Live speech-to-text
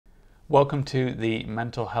Welcome to the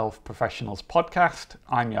Mental Health Professionals podcast.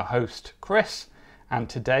 I'm your host, Chris, and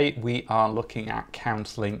today we are looking at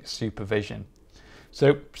counselling supervision.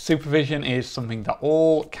 So supervision is something that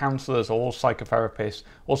all counsellors, all psychotherapists,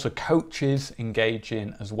 also coaches engage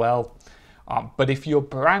in as well. But if you're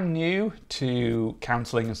brand new to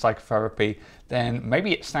counselling and psychotherapy, then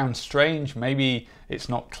maybe it sounds strange, maybe it's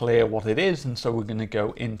not clear what it is, and so we're going to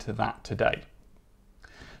go into that today.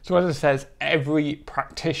 So as it says, every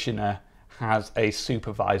practitioner has a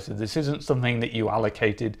supervisor. This isn't something that you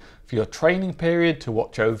allocated for your training period to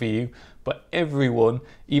watch over you, but everyone,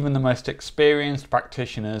 even the most experienced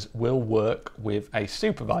practitioners, will work with a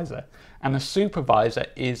supervisor. And a supervisor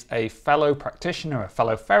is a fellow practitioner, a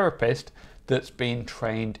fellow therapist that's been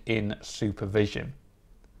trained in supervision.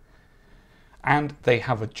 And they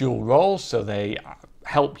have a dual role, so they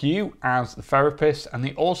help you as the therapist, and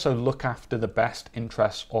they also look after the best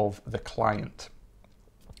interests of the client.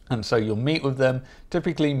 And so you'll meet with them,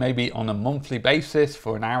 typically maybe on a monthly basis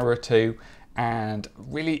for an hour or two, and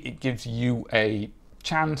really it gives you a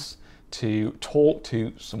chance to talk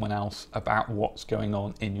to someone else about what's going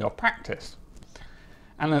on in your practice.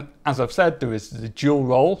 And then, as I've said, there is the dual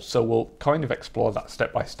role, so we'll kind of explore that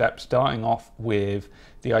step by step, starting off with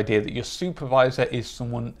the idea that your supervisor is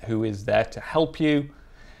someone who is there to help you.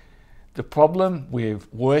 The problem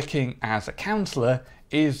with working as a counsellor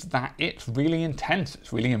is that it's really intense,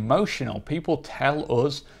 it's really emotional. People tell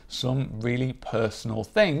us some really personal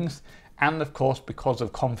things, and of course, because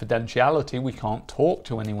of confidentiality, we can't talk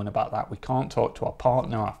to anyone about that. We can't talk to our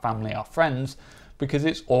partner, our family, our friends, because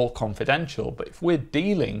it's all confidential. But if we're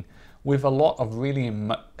dealing with a lot of really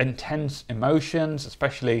intense emotions,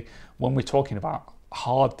 especially when we're talking about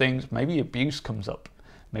hard things, maybe abuse comes up,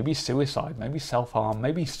 maybe suicide, maybe self-harm,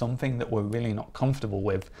 maybe something that we're really not comfortable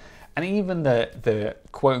with. And even the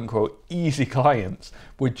quote-unquote easy clients,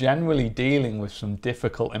 we're generally dealing with some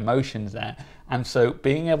difficult emotions there. And so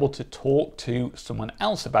being able to talk to someone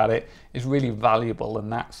else about it is really valuable. And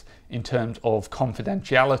that's in terms of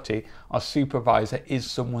confidentiality. Our supervisor is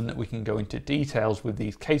someone that we can go into details with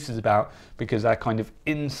these cases about, because they're kind of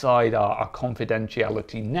inside our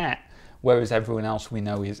confidentiality net, whereas everyone else we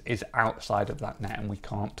know is outside of that net and we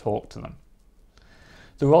can't talk to them.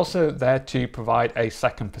 They're also there to provide a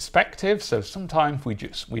second perspective. So sometimes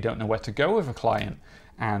we don't know where to go with a client,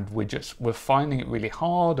 and we're finding it really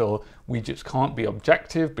hard, or we just can't be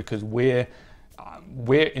objective because we're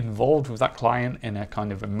involved with that client in a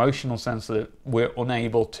kind of emotional sense that we're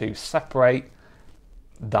unable to separate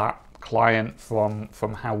that client from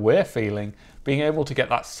how we're feeling. Being able to get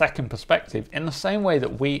that second perspective in the same way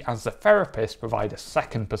that we as the therapist provide a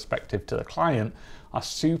second perspective to the client, our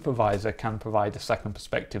supervisor can provide a second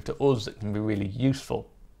perspective to us that can be really useful.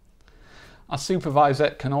 Our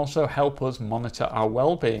supervisor can also help us monitor our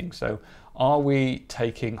well-being. So are we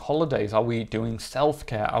taking holidays? Are we doing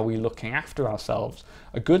self-care? Are we looking after ourselves?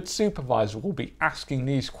 A good supervisor will be asking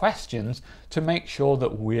these questions to make sure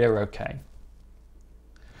that we're okay.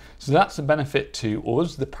 So that's a benefit to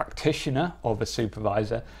us, the practitioner of a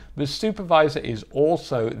supervisor. The supervisor is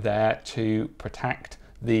also there to protect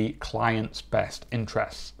the client's best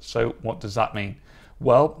interests. So what does that mean?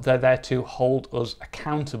 Well, they're there to hold us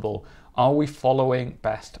accountable. Are we following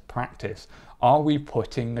best practice? Are we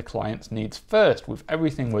putting the client's needs first with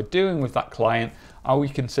everything we're doing with that client? Are we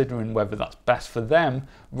considering whether that's best for them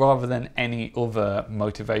rather than any other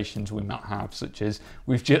motivations we might have, such as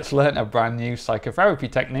we've just learned a brand new psychotherapy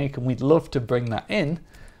technique and we'd love to bring that in,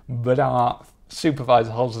 but our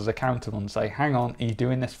supervisor holds us accountable and say, hang on, are you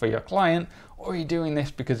doing this for your client, or are you doing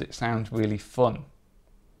this because it sounds really fun?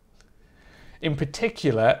 In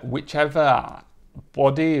particular, whichever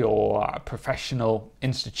body or professional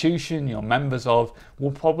institution you're members of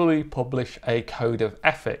will probably publish a code of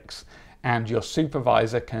ethics, and your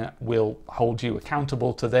supervisor will hold you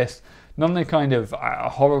accountable to this, not in a kind of a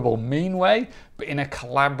horrible mean way, but in a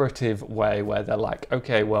collaborative way where they're like,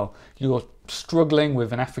 okay, well, you're struggling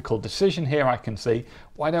with an ethical decision here, I can see.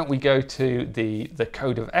 Why don't we go to the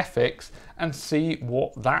code of ethics and see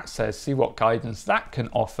what that says, see what guidance that can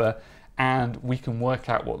offer, and we can work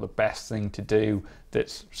out what the best thing to do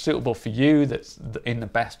that's suitable for you, that's in the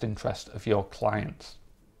best interest of your clients.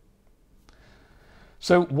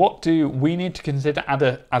 So what do we need to consider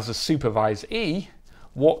as a supervisee?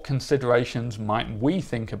 What considerations might we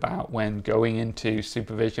think about when going into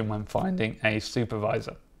supervision, when finding a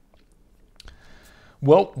supervisor?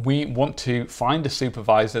 Well, we want to find a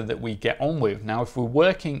supervisor that we get on with. Now, if we're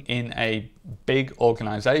working in a big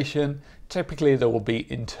organization, typically there will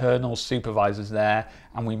be internal supervisors there,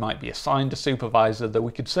 and we might be assigned a supervisor, though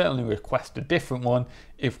we could certainly request a different one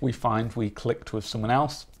if we find we clicked with someone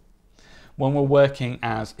else. when we're working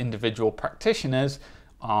as individual practitioners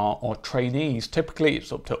or trainees, typically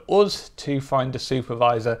it's up to us to find a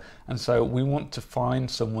supervisor, and so we want to find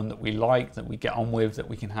someone that we like, that we get on with, that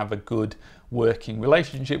we can have a good working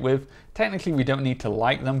relationship with. Technically we don't need to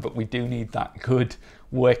like them, but we do need that good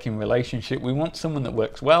working relationship. We want someone that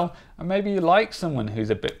works well, and maybe you like someone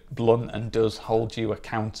who's a bit blunt and does hold you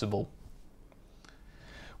accountable.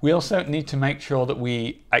 We also need to make sure that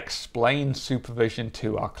we explain supervision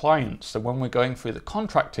to our clients. So when we're going through the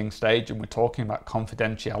contracting stage and we're talking about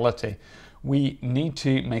confidentiality, we need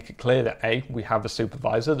to make it clear that A, we have a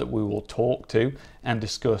supervisor that we will talk to and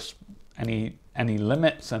discuss any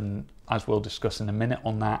limits, and as we'll discuss in a minute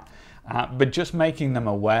on that, but just making them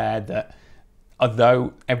aware that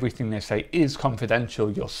although everything they say is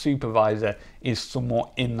confidential, your supervisor is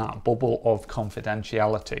somewhat in that bubble of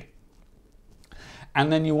confidentiality. And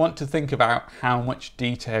then you want to think about how much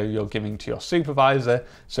detail you're giving to your supervisor.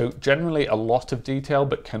 So generally a lot of detail,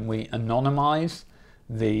 but can we anonymize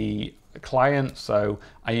the client? So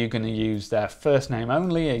are you going to use their first name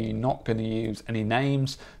only? Are you not going to use any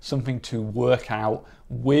names? Something to work out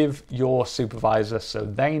with your supervisor so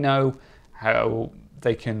they know how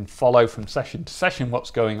they can follow from session to session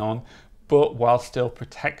what's going on, but while still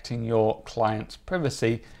protecting your client's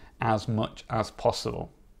privacy as much as possible.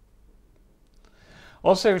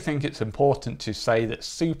 Also, I think it's important to say that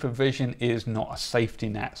supervision is not a safety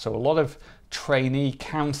net. So a lot of trainee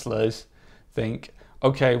counsellors think,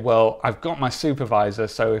 okay, well, I've got my supervisor,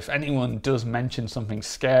 so if anyone does mention something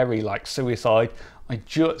scary like suicide, I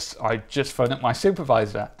just phone up my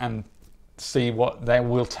supervisor and see what they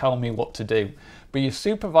will tell me what to do. But your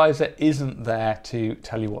supervisor isn't there to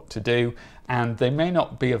tell you what to do, and they may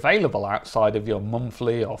not be available outside of your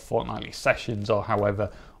monthly or fortnightly sessions or however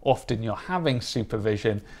often you're having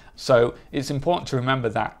supervision. So it's important to remember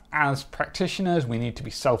that as practitioners, we need to be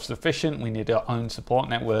self-sufficient, we need our own support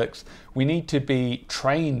networks, we need to be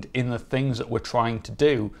trained in the things that we're trying to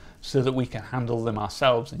do so that we can handle them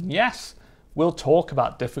ourselves. And yes, we'll talk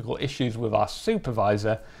about difficult issues with our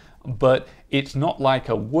supervisor, but it's not like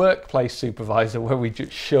a workplace supervisor where we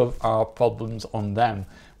just shove our problems on them.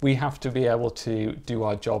 We have to be able to do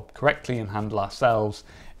our job correctly and handle ourselves,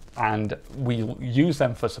 and we use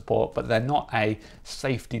them for support, but they're not a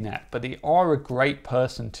safety net, but they are a great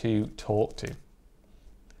person to talk to.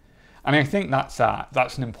 And I think that's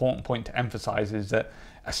an important point to emphasize, is that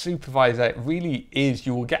a supervisor really is,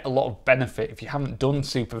 you will get a lot of benefit. If you haven't done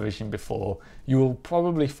supervision before, you will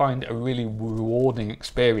probably find a really rewarding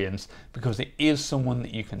experience, because it is someone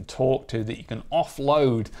that you can talk to, that you can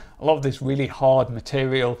offload a lot of this really hard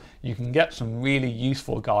material. You can get some really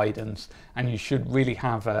useful guidance, and you should really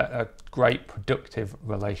have a great productive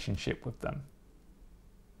relationship with them.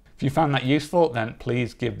 If you found that useful, then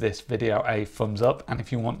please give this video a thumbs up. And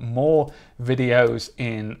if you want more videos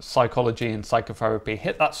in psychology and psychotherapy,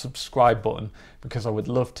 hit that subscribe button, because I would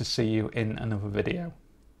love to see you in another video.